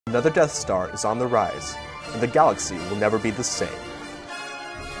Another Death Star is on the rise, and the galaxy will never be the same.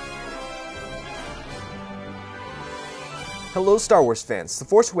 Hello Star Wars fans, The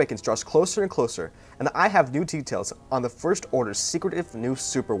Force Awakens draws closer and closer, and I have new details on the First Order's secretive new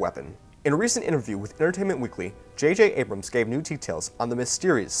superweapon. In a recent interview with Entertainment Weekly, J.J. Abrams gave new details on the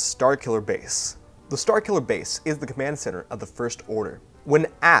mysterious Starkiller Base. The Starkiller Base is the command center of the First Order. When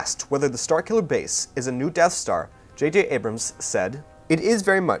asked whether the Starkiller Base is a new Death Star, J.J. Abrams said, "It is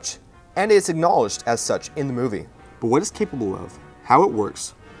very much, and it's acknowledged as such in the movie. But what it's capable of, how it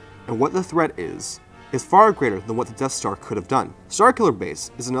works, and what the threat is far greater than what the Death Star could have done. Starkiller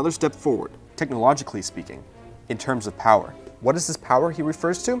Base is another step forward, technologically speaking, in terms of power. What is this power he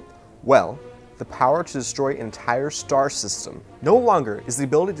refers to? Well, the power to destroy an entire star system. No longer is the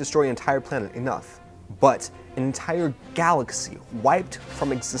ability to destroy an entire planet enough, but an entire galaxy wiped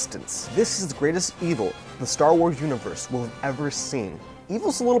from existence. This is the greatest evil the Star Wars universe will have ever seen.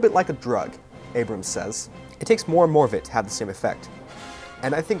 Evil's a little bit like a drug, Abrams says. It takes more and more of it to have the same effect.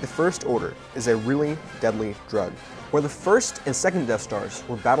 And I think the First Order is a really deadly drug. Where the first and second Death Stars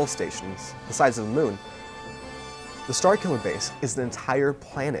were battle stations the size of the moon, the Starkiller Base is an entire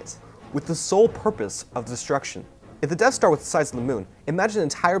planet with the sole purpose of destruction. If the Death Star was the size of the moon, imagine an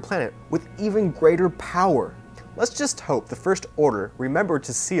entire planet with even greater power. Let's just hope the First Order remembered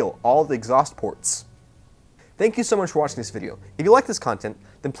to seal all the exhaust ports. Thank you so much for watching this video. If you like this content,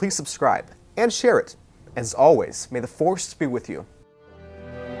 then please subscribe and share it. As always, may the Force be with you.